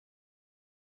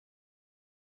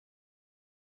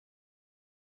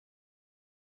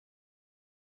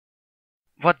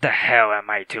What the hell am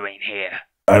I doing here?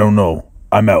 I don't know.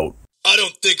 I'm out. I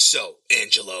don't think so,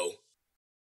 Angelo.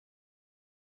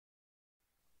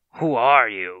 Who are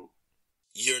you?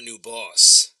 Your new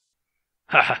boss.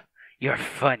 Haha, you're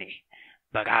funny,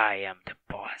 but I am the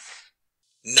boss.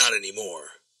 Not anymore.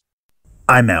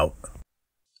 I'm out.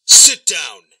 Sit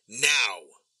down, now.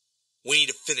 We need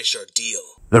to finish our deal.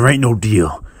 There ain't no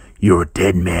deal. You're a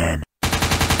dead man.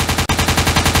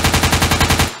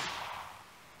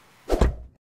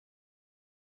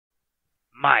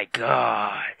 My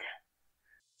God.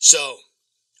 So,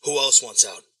 who else wants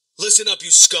out? Listen up, you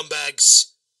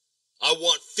scumbags. I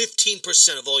want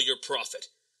 15% of all your profit.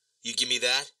 You give me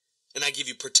that, and I give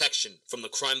you protection from the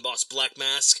crime boss Black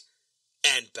Mask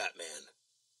and Batman.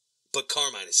 But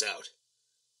Carmine is out,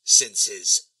 since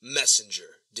his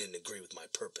messenger didn't agree with my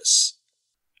purpose.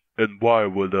 And why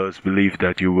would us believe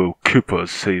that you will keep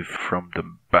us safe from the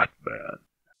Batman?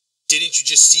 Didn't you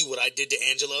just see what I did to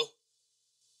Angelo?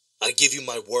 I give you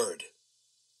my word.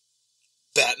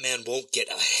 Batman won't get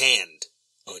a hand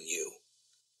on you.